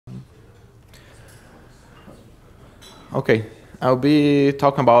Okay, I'll be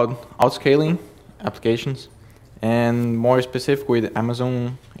talking about outscaling applications and more specific with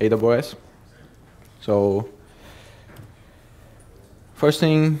Amazon AWS. So first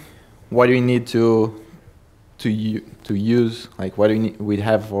thing, what do you need to use? Like what do we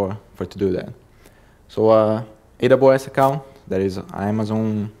have for to do that? So AWS account, that is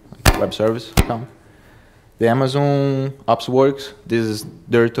Amazon Web Service account. The Amazon OpsWorks, this is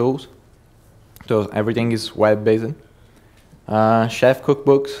their tools. So everything is web-based. Chef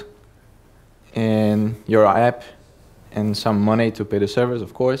cookbooks, and your app, and some money to pay the servers,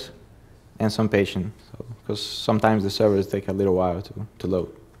 of course, and some patience, because sometimes the servers take a little while to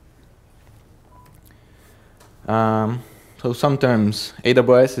load. So some terms,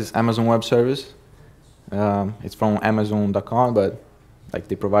 AWS is Amazon Web Service. It's from Amazon.com, but like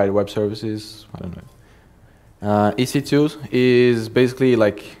they provide web services, I don't know. EC2 is basically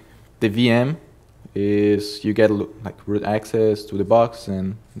like the VM. Is you get like root access to the box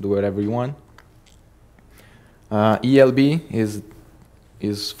and do whatever you want. ELB is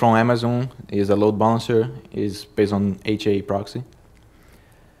from Amazon, is a load balancer, is based on HA proxy.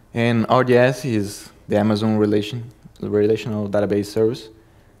 And RDS is the Amazon relational database service.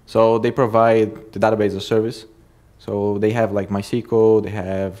 So they provide the database as a service. So they have like MySQL, they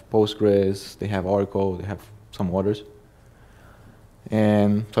have Postgres, they have Oracle, they have some others.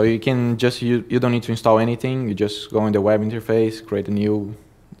 And so you can just, you don't need to install anything. You just go in the web interface, create a new,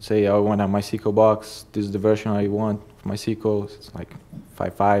 say I want a MySQL box. This is the version I want for MySQL. It's like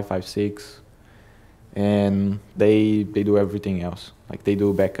 5.5, 5.6. And they do everything else. Like they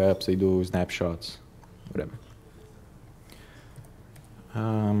do backups, they do snapshots, whatever.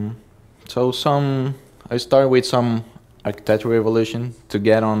 So I start with some architectural evolution to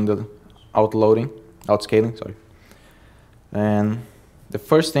get on the outscaling, sorry. And the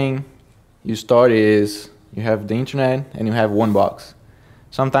first thing you start is you have the internet and you have one box.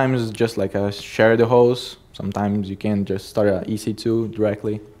 Sometimes it's just like a share the host. Sometimes you can just start a EC2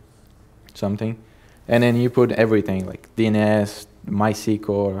 directly, something. And then you put everything like DNS,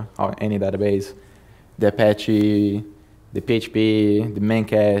 MySQL, or any database, the Apache, the PHP, the main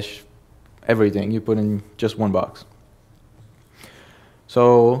cache, everything you put in just one box.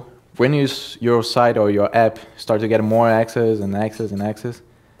 So when your site or your app start to get more access and access and access,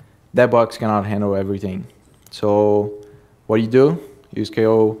 that box cannot handle everything. So what you do, you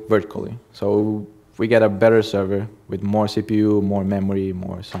scale vertically. So we get a better server with more CPU, more memory,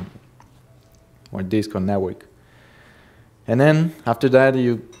 more something, more disk or network. And then after that,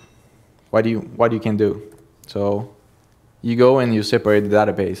 what you can do. So you go and you separate the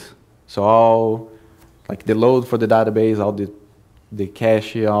database. So all like the load for the database, all the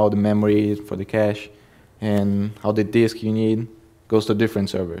cache, all the memory for the cache, and all the disk you need goes to a different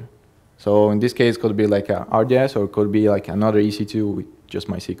server. So in this case, it could be like a RDS, or it could be like another EC2 with just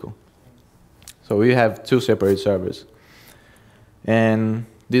MySQL. So we have two separate servers. And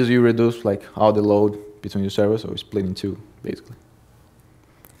this you reduce like all the load between the servers, so we split in two, basically.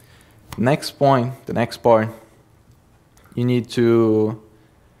 The next part, you need to,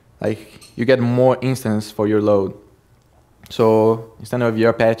 like, you get more instance for your load. So instead of your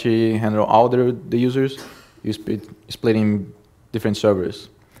Apache handle all the users, you split in different servers.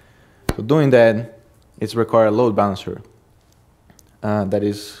 So doing that, it's require a load balancer. That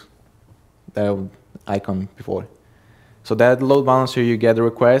is that icon before. So that load balancer, you get the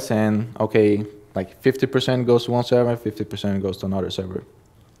request, and okay, like 50% goes to one server, 50% goes to another server.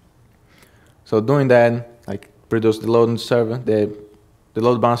 So doing that, like produce the load on the server. The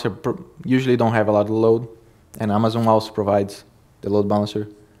load balancer usually don't have a lot of load, and Amazon also provides the load balancer,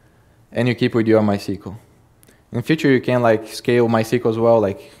 and you keep with your MySQL. In the future, you can like scale MySQL as well,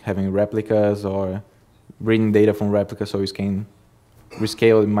 like having replicas or reading data from replicas, so you can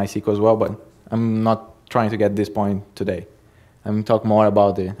rescale MySQL as well. But I'm not trying to get this point today. I'm talking more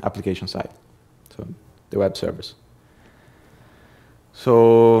about the application side, so the web servers.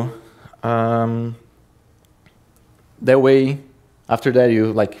 So that way, after that,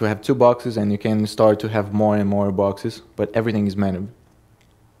 you have two boxes, and you can start to have more and more boxes, but everything is managed.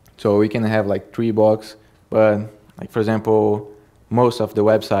 So we can have like 3 boxes, but like for example, most of the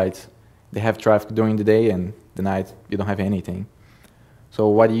websites, they have traffic during the day, and the night you don't have anything. So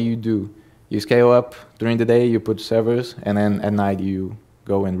what do? You scale up during the day, you put servers, and then at night you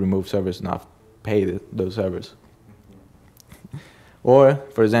go and remove servers and not pay those servers. Or,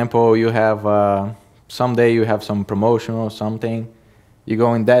 for example, you have someday you have some promotion or something. You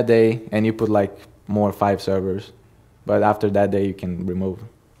go in that day and you put like more 5 servers, but after that day you can remove.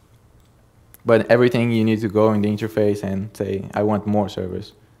 But everything you need to go in the interface and say, I want more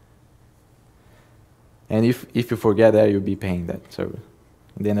servers. And if you forget that, you'll be paying that service.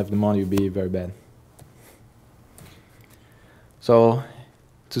 At the end of the month, you'll be very bad. So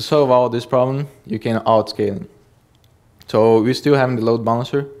to solve all this problem, you can outscaling. So we still have the load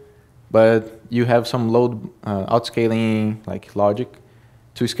balancer, but you have some load outscaling like logic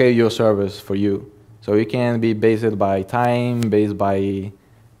to scale your service for you. So it can be based by time, based by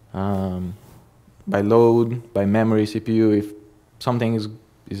load, by memory, CPU, if something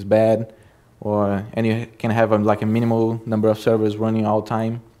is bad, and you can have like a minimal number of servers running all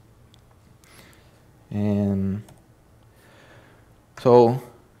time. And so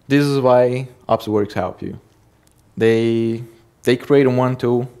this is why OpsWorks help you. They create one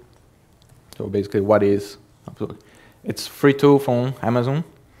tool. So basically, what is OpsWorks? It's a free tool from Amazon.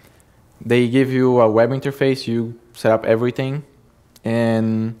 They give you a web interface. You set up everything,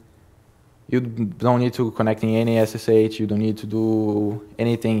 and you don't need to connect in any SSH. You don't need to do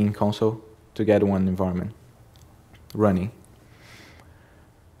anything in console to get one environment running.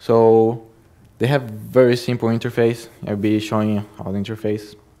 So they have very simple interface. I'll be showing you how the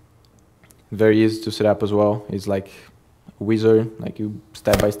interface. Very easy to set up as well. It's like a wizard, like you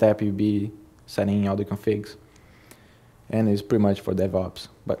step by step, you'll be setting all the configs. And it's pretty much for DevOps,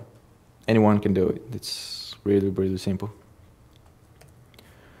 but anyone can do it. It's really, really simple.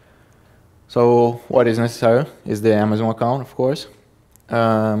 So what is necessary is the Amazon account, of course.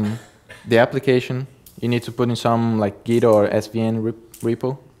 The application, you need to put in some like Git or SVN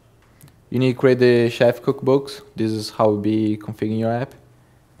repo. You need to create the chef cookbooks. This is how you'll be configuring your app.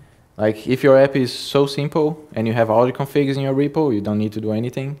 Like if your app is so simple and you have all the configs in your repo, you don't need to do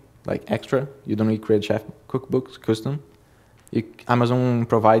anything like extra. You don't need to create chef cookbooks custom. Amazon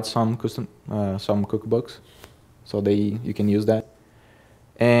provides some custom some cookbooks, so you can use that.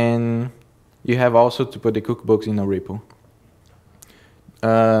 And you have also to put the cookbooks in a repo.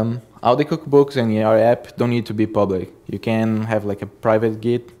 All the cookbooks in your app don't need to be public. You can have like a private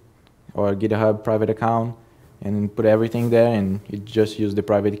Git or GitHub private account and put everything there, and you just use the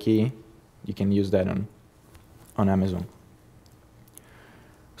private key. You can use that on Amazon.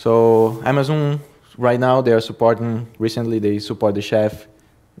 So Amazon, right now, they are supporting, recently they support the Chef,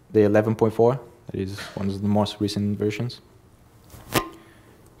 the 11.4. That is one of the most recent versions.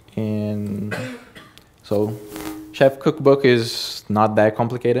 And so Chef Cookbook is not that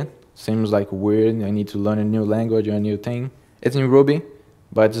complicated. Seems like weird. I need to learn a new language or a new thing. It's in Ruby,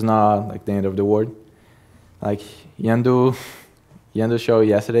 but it's not like the end of the world. Like Yandu showed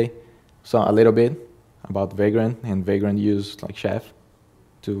yesterday, so a little bit about Vagrant, and Vagrant used like Chef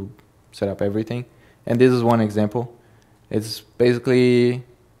to set up everything. And this is one example. It's basically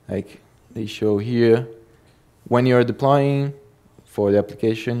like they show here, when you're deploying for the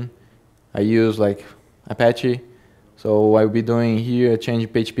application, I use like Apache. So I'll be doing here a change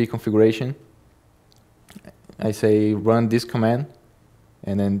PHP configuration. I say run this command,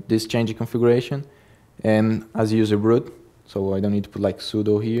 and then this change configuration, and as user root, so I don't need to put like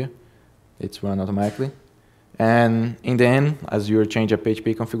sudo here. It's run automatically. And in the end, as you change a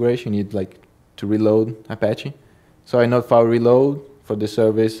PHP configuration, you need like to reload Apache. So I notify reload for the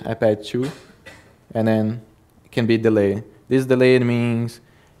service Apache 2, and then it can be delayed. This delayed means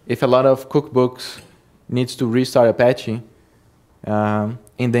if a lot of cookbooks needs to restart Apache,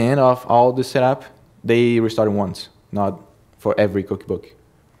 in the end of all the setup, they restart once, not for every cookbook.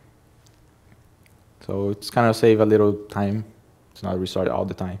 So it's kind of save a little time. It's not restart all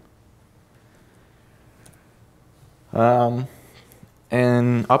the time.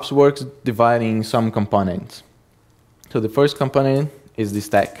 And OpsWorks dividing some components. So the first component is the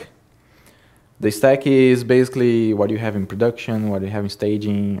stack. The stack is basically what you have in production, what you have in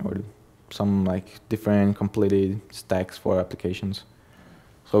staging, or some like different completed stacks for applications.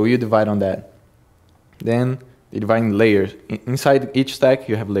 So you divide on that. Then you divide in layers. Inside each stack,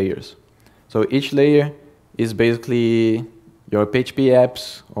 you have layers. So each layer is basically your PHP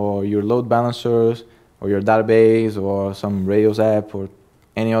apps, or your load balancers, or your database, or some Rails app, or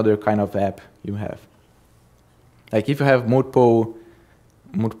any other kind of app you have. Like if you have multiple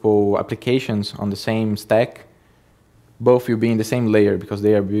applications on the same stack, both will be in the same layer because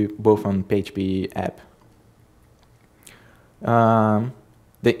they are both on PHP app.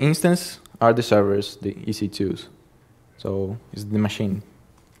 The instance are the servers, the EC2s. So it's the machine.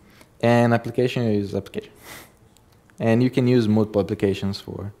 And application is application. And you can use multiple applications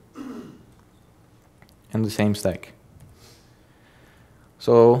for and the same stack.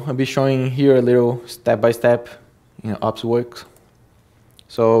 So I'll be showing here a little step-by-step in OpsWorks.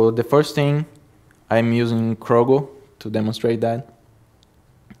 So the first thing, I'm using Krogo to demonstrate that.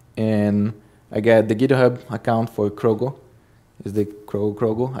 And I get the GitHub account for Krogo. is the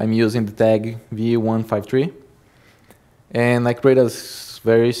Krogo. I'm using the tag v153. And I create a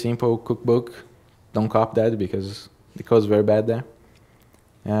very simple cookbook. Don't copy that because the code is very bad there.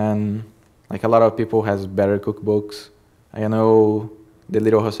 And like a lot of people has better cookbooks. I know the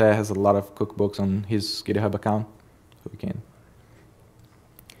little Jose has a lot of cookbooks on his GitHub account. So we can.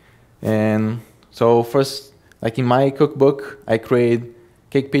 And so first, like in my cookbook, I create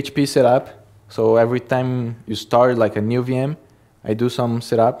CakePHP setup. So every time you start like a new VM, I do some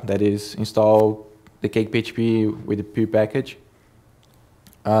setup, that is install the CakePHP with the pure package.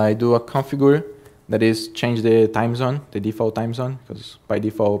 I do a configure, that is change the time zone, the default time zone, because by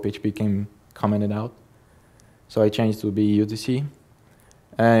default PHP can comment it out. So I change to be UTC.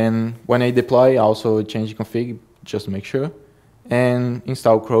 And when I deploy, I also change the config just to make sure. And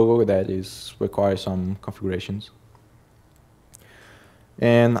install Krogo, that is requires some configurations.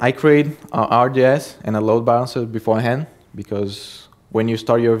 And I create a RDS and a load balancer beforehand, because when you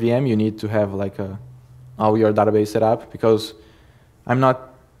start your VM, you need to have like all your database set up, because I'm not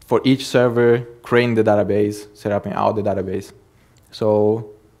for each server creating the database, set up in all the database. So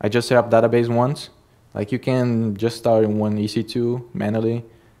I just set up database once. Like you can just start in one EC2 manually,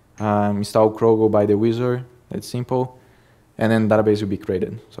 install Krogo by the wizard, that's simple, and then database will be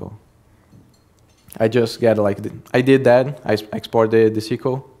created. So I just get like, I did that, I exported the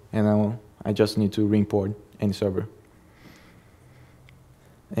SQL, and now I just need to re-import any server.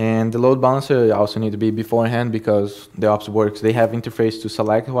 And the load balancer also need to be beforehand, because the OpsWorks, they have interface to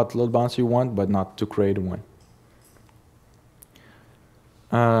select what load balancer you want, but not to create one.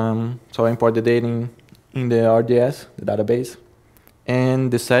 So I import the data in the RDS, the database.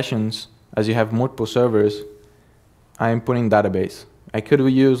 And the sessions, as you have multiple servers, I'm putting database. I could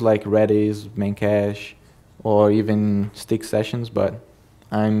use like Redis, main cache, or even stick sessions, but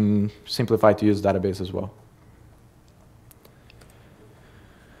I'm simplified to use database as well.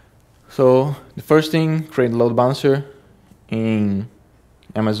 So the first thing, create a load balancer. In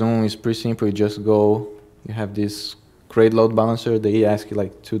Amazon is pretty simple. You just go, you have this create load balancer. They ask you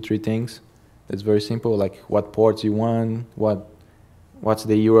like 2-3 things. That's very simple, like what ports you want, what's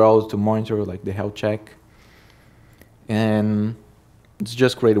the URL to monitor, like the health check. And it's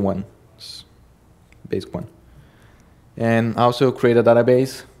just create one, it's basic one. And also create a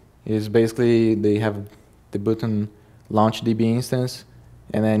database. Is basically they have the button launch DB instance,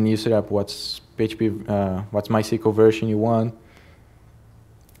 and then you set up what's PHP, what's MySQL version you want.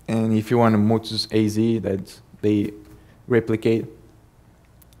 And if you want to move to AZ, that they replicate.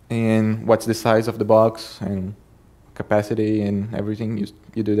 And what's the size of the box and capacity and everything,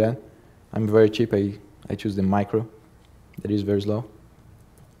 you do that. I'm very cheap, I choose the micro, that is very slow.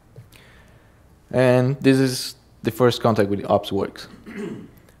 And this is the first contact with OpsWorks.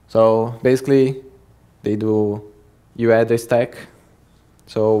 So basically, you add a stack.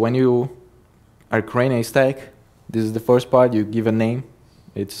 So when you are creating a stack, this is the first part, you give a name.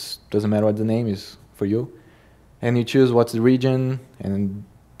 It doesn't matter what the name is for you. And you choose what's the region and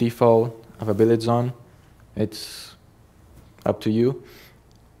default availability zone. It's up to you.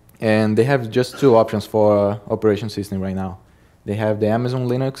 And they have just 2 options for operation system right now. They have the Amazon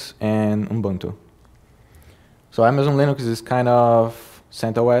Linux and Ubuntu. So Amazon Linux is kind of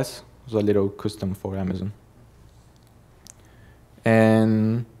CentOS, it's a little custom for Amazon.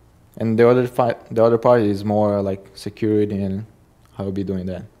 And the other part is more like security and how we'll be doing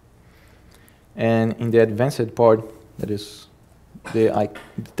that. And in the advanced part, that is the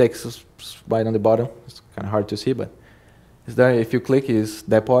text is right on the bottom. It's kind of hard to see, but it's there. If you click, is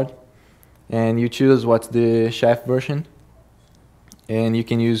that part, and you choose what's the chef version, and you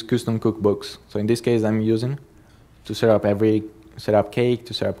can use custom cookbooks. So in this case, I'm using to set up cake,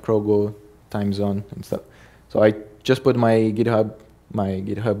 to set up Krogo, time zone, and stuff. So I just put my GitHub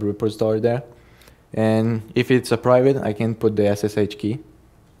repository there, and if it's a private, I can put the SSH key,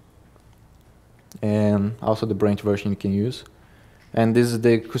 and also the branch version you can use. And this is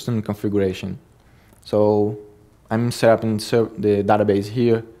the custom configuration. So I'm set up in the database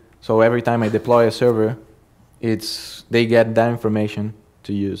here. So every time I deploy a server, they get that information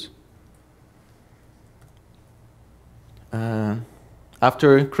to use.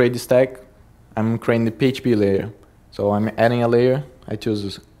 After create the stack, I'm creating the PHP layer. So I'm adding a layer. I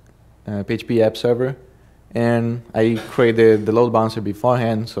choose PHP app server, and I created the load balancer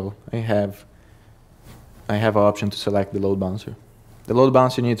beforehand. So I have an option to select the load balancer. The load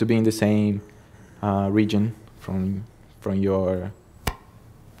balancer needs to be in the same region from your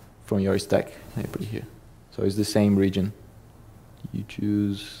stack. I put it here. So it's the same region. You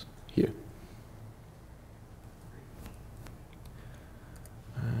choose here.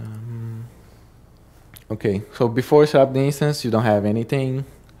 Okay, so before set up the instance, you don't have anything.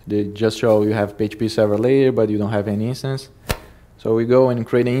 They just show you have PHP server layer, but you don't have any instance. So we go and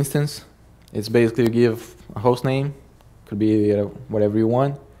create an instance. It's basically you give a host name, could be whatever you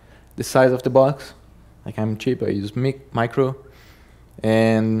want. The size of the box, like I'm cheap, I use micro.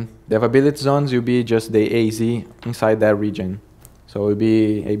 And the availability zones will be just the AZ inside that region. So it will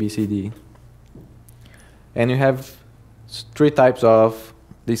be A, B, C, D. And you have 3 types of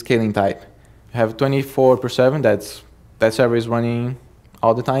the scaling type. You have 24/7, that server is running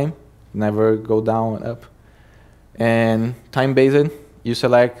all the time, never go down, up. And time-based, you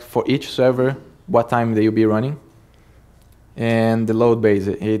select for each server what time they will be running. And the load-based,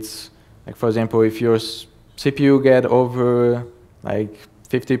 it's like, for example, if your CPU get over like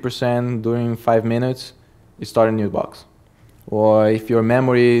 50% during 5 minutes, you start a new box. Or if your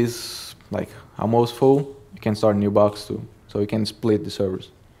memory is like almost full, you can start a new box too. So you can split the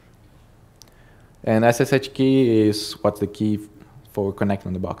servers. And SSH key is what's the key for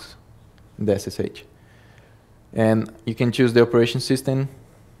connecting the box, the SSH. And you can choose the operation system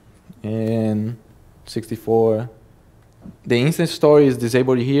and 64. The instance store is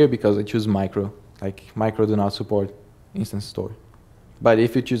disabled here because I choose micro. Like micro do not support instance store. But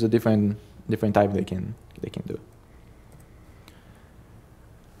if you choose a different type, they can do it.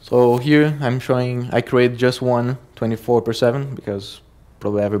 So here I'm showing I create just one 24/7 because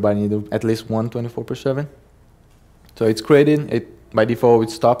probably everybody needs at least one 24/7. So it's created. By default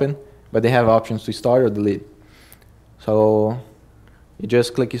it's stopping, but they have options to start or delete. So you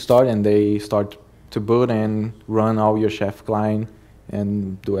just click start and they start to boot and run all your chef client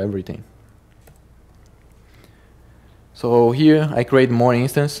and do everything. So here I create more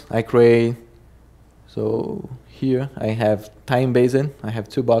instance. So here I have time-based. I have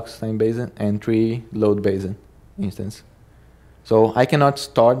 2 box time-based and 3 load-based instance. So I cannot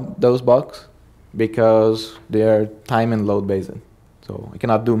start those box because they are time and load-based. So I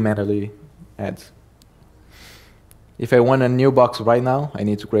cannot do manually adds. If I want a new box right now, I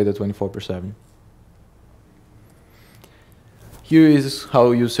need to create a 24/7. Here is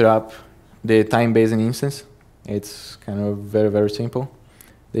how you set up the time-based instance. It's kind of very, very simple.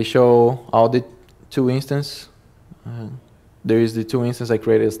 They show all the 2 instances. There is the 2 instances I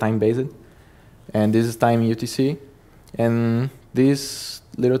created as time-based. And this is time UTC. And this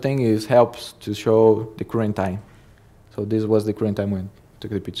little thing helps to show the current time. So this was the current time when I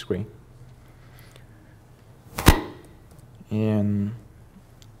took the pitch screen. And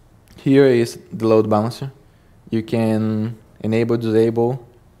here is the load balancer. You can enable, disable,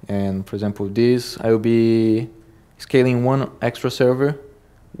 and for example, this I will be scaling 1 extra server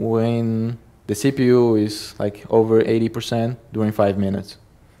when the CPU is like over 80% during 5 minutes.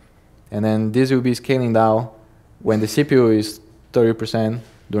 And then this will be scaling down when the CPU is 30%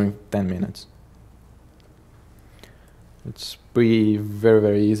 during 10 minutes. It's very,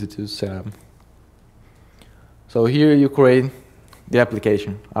 very easy to set up. So here you create the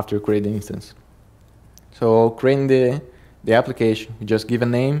application after you create the instance. So creating the application, you just give a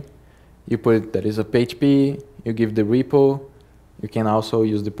name, you put that is a PHP, you give the repo, you can also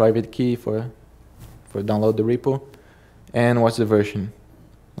use the private key for download the repo, and what's the version.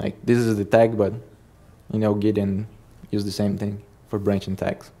 Like this is the tag, but you know Git and use the same thing for branching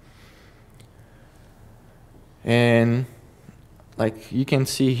tags. And like you can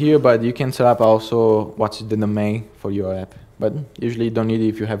see here, but you can set up also what's the domain for your app. But usually you don't need it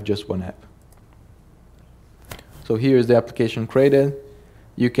if you have just one app. So here is the application created.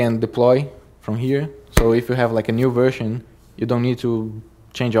 You can deploy from here. So if you have like a new version, you don't need to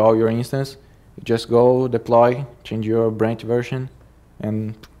change all your instance. You just go deploy, change your branch version,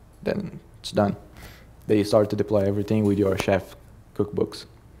 and then it's done. They start to deploy everything with your chef cookbooks.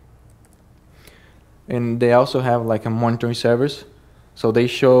 And they also have like a monitoring servers. So they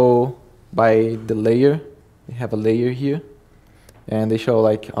show by the layer. They have a layer here. And they show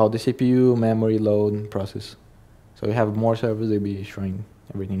like all the CPU, memory, load, and process. So you have more servers, they'll be showing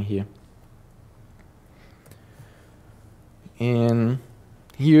everything here. And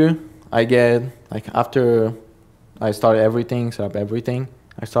here I get, like after I started everything, set up everything,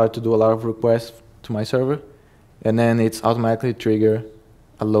 I started to do a lot of requests to my server. And then it's automatically trigger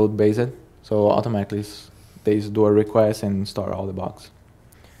a load based. So automatically they do a request and start all the box.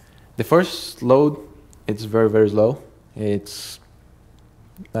 The first load, it's very, very slow. It's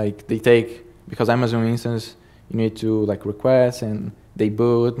like they take, because Amazon instance, you need to like request and they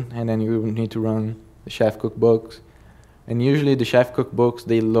boot, and then you need to run the chef cookbooks. And usually the chef cookbooks,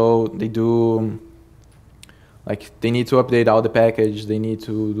 they do, like they need to update all the package, they need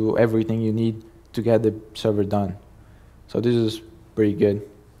to do everything you need to get the server done. So this is pretty good.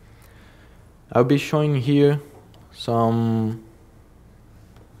 I'll be showing here some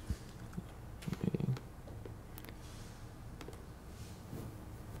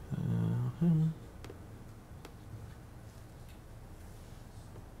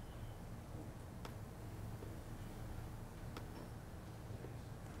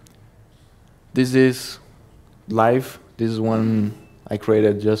this is live. This is one I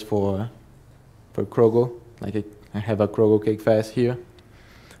created just for Krogo. Like I have a Krogo Cake Fest here.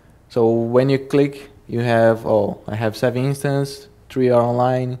 So when you click, you have, I have 7 instances, 3 are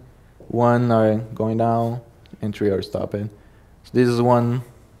online, 1 are going down, and 3 are stopping. So this is one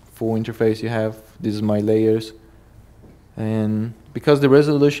full interface you have. This is my layers. And because the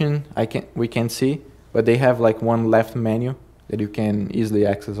resolution we can't see, but they have like one left menu that you can easily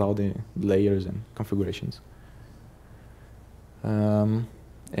access all the layers and configurations.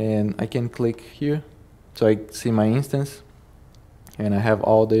 And I can click here, so I see my instance, and I have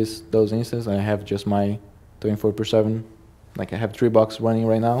all those instances. I have just my 24/7, like I have 3 boxes running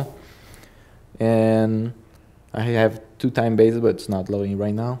right now, and I have 2 time bases, but it's not loading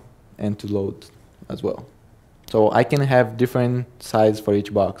right now, and to load as well. So I can have different sizes for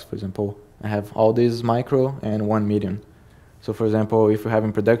each box. For example, I have all these micro and 1 medium. So for example, if you have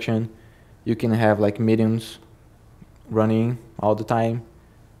in production, you can have like mediums running all the time,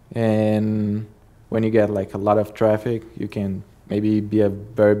 and when you get like a lot of traffic, you can maybe be a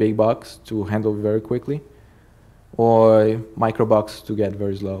very big box to handle very quickly, or micro box to get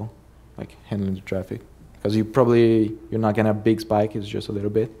very slow, like handling the traffic. Because you're not gonna have a big spike, it's just a little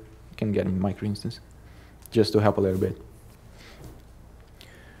bit. You can get a micro instance just to help a little bit.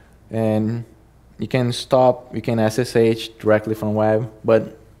 And you can stop, you can SSH directly from web,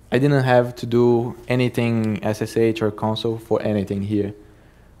 but I didn't have to do anything SSH or console for anything here.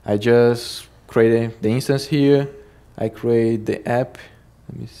 I just created the instance here. I create the app.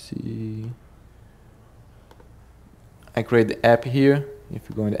 Let me see. I create the app here. If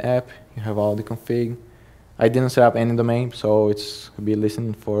you go in the app, you have all the config. I didn't set up any domain, so it's be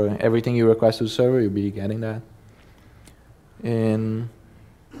listening for everything you request to the server. You'll be getting that. And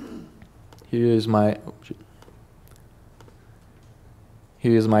here is my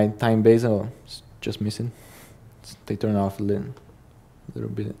time base. Oh, it's just missing. They turn off a little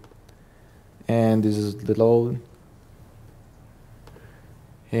bit. And this is the load.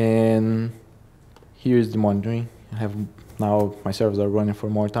 And here's the monitoring. I have now my servers are running for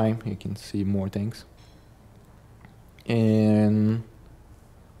more time. You can see more things. And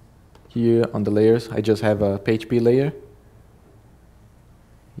here on the layers, I just have a PHP layer.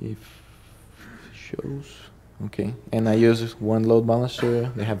 If it shows, okay. And I use 1 load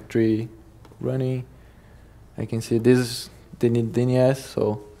balancer. They have 3 running. I can see this is the DNS,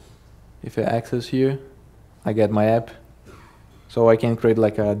 so if I access here, I get my app. So I can create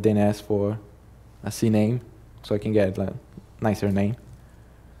like a DNS for a CNAME, so I can get like nicer name.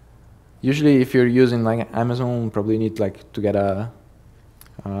 Usually, if you're using like Amazon, you probably need like to get a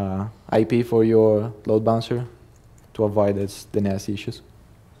IP for your load balancer to avoid this DNS issues.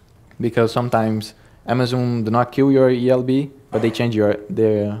 Because sometimes Amazon do not kill your ELB, but they change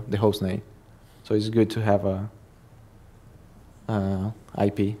the host name. So it's good to have a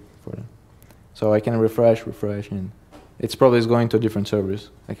IP for them. So I can refresh, and it's probably going to different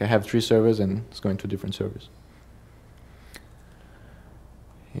servers. Like I have 3 servers, and it's going to different servers.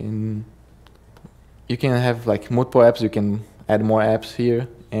 And you can have like multiple apps. You can add more apps here,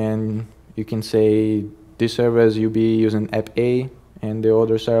 and you can say this servers you'll be using app A, and the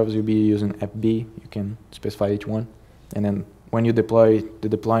other servers you'll be using app B. You can specify each one, and then when you deploy, the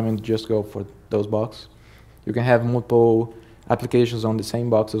deployment just go for those boxes. You can have multiple applications on the same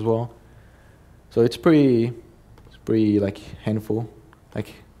box as well. So it's pretty like handful.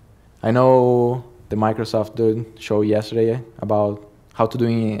 Like I know the Microsoft did show yesterday about how to do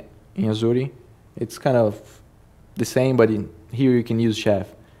it in Azure. It's kind of the same, but here you can use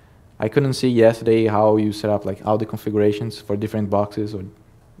Chef. I couldn't see yesterday how you set up like all the configurations for different boxes or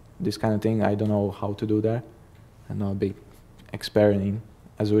this kind of thing. I don't know how to do that. I'm not a big expert in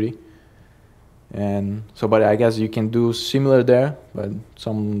Azure. And so, but I guess you can do similar there, but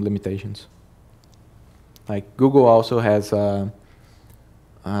some limitations. Like Google also has a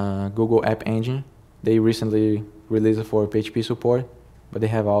Google App Engine. They recently released it for PHP support, but they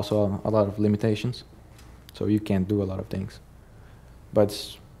have also a lot of limitations. So you can't do a lot of things. But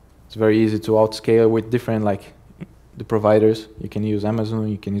it's very easy to outscale with different like the providers. You can use Amazon,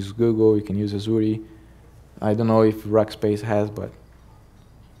 you can use Google, you can use Azure. I don't know if Rackspace has, but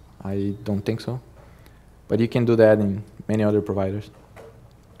I don't think so. But you can do that in many other providers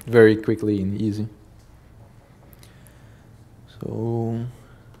very quickly and easy. So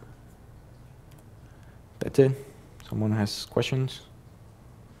that's it. Someone has questions?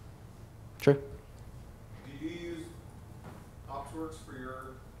 Sure. Do you use OpsWorks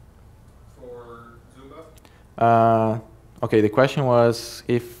for Zumba? Okay, the question was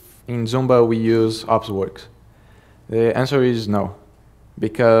if in Zumba we use OpsWorks. The answer is no,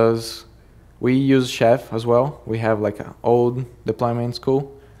 because we use Chef as well. We have like an old deployment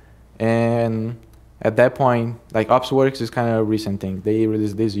school, and at that point, like OpsWorks is kind of a recent thing. They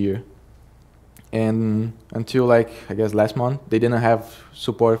released this year, and until like I guess last month, they didn't have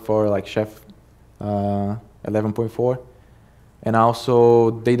support for like Chef 11.4, and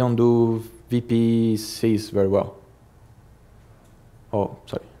also they don't do VPCs very well. Oh,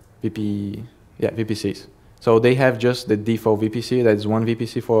 sorry, VPCs. So they have just the default VPC. That's one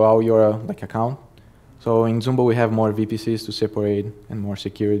VPC for all your like account. So in Zumba we have more VPCs to separate and more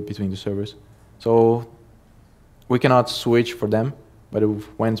security between the servers. So we cannot switch for them, but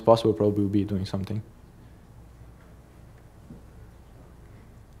when it's possible, probably we'll be doing something.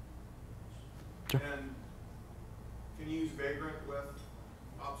 Sure. And can you use Vagrant with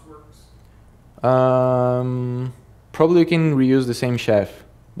OpsWorks? Probably you can reuse the same chef,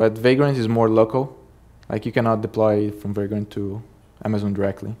 but Vagrant is more local. Like you cannot deploy from Vagrant to Amazon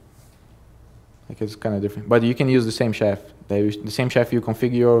directly. Like it's kind of different, but you can use the same chef. The same chef you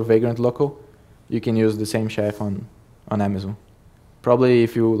configure your Vagrant local, you can use the same chef on Amazon. Probably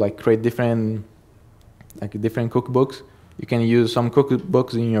if you like create different cookbooks, you can use some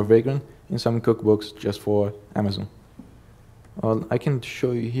cookbooks in your Vagrant and some cookbooks just for Amazon. Well, I can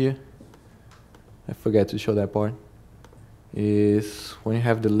show you here. I forgot to show that part. Is when you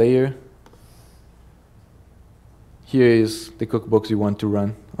have the layer. Here is the cookbooks you want to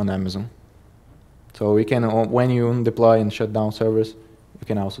run on Amazon. So we can, when you deploy and shut down servers, you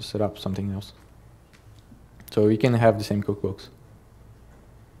can also set up something else. So you can have the same cookbooks.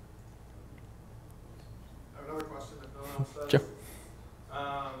 I have another question if no one else does. Sure.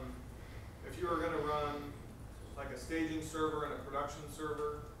 If you were going to run like a staging server and a production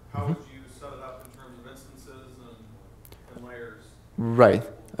server, how would you set it up in terms of instances and layers? Right.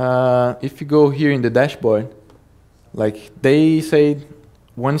 If you go here in the dashboard, like they say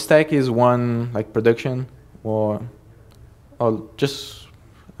one stack is one like production or just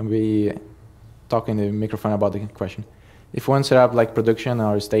be talking to the microphone about the question. If one set up like production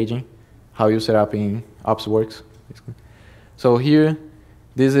or staging, how you set up in OpsWorks, basically. So here,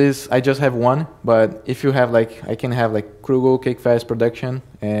 this is, I just have one, but if you have like, I can have like Kruger, CakePHP production,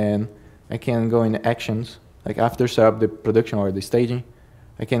 and I can go in actions, like after set up the production or the staging,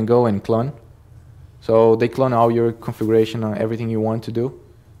 I can go and clone. So they clone all your configuration on everything you want to do,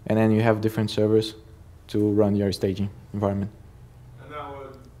 and then you have different servers to run your staging environment. And that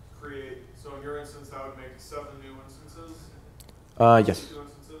would create, so in your instance, that would make 7 new instances? Yes.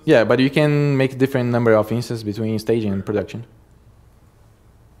 Yeah, but you can make different number of instances between staging and production.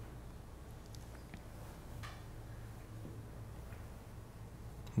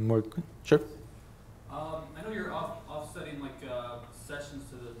 More good? Sure. I know you're offsetting like sessions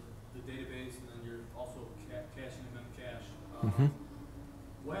to the database, and then you're also caching them in cache.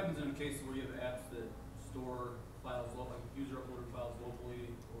 What happens in a case where you have apps that store files, like user uploaded files locally,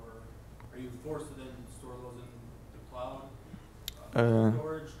 or are you forced to then store those in the cloud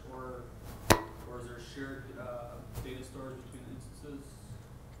storage, or is there shared data storage between instances?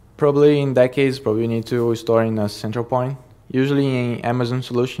 Probably in that case, probably need to store in a central point. Usually in Amazon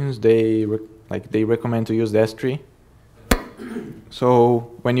solutions, they recommend to use the S3.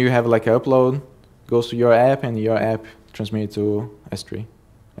 So when you have like an upload, goes to your app, and your app transmits to S3,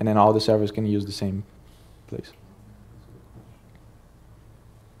 and then all the servers can use the same place.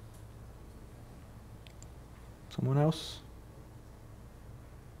 Someone else?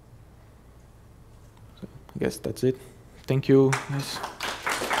 So I guess that's it. Thank you, guys.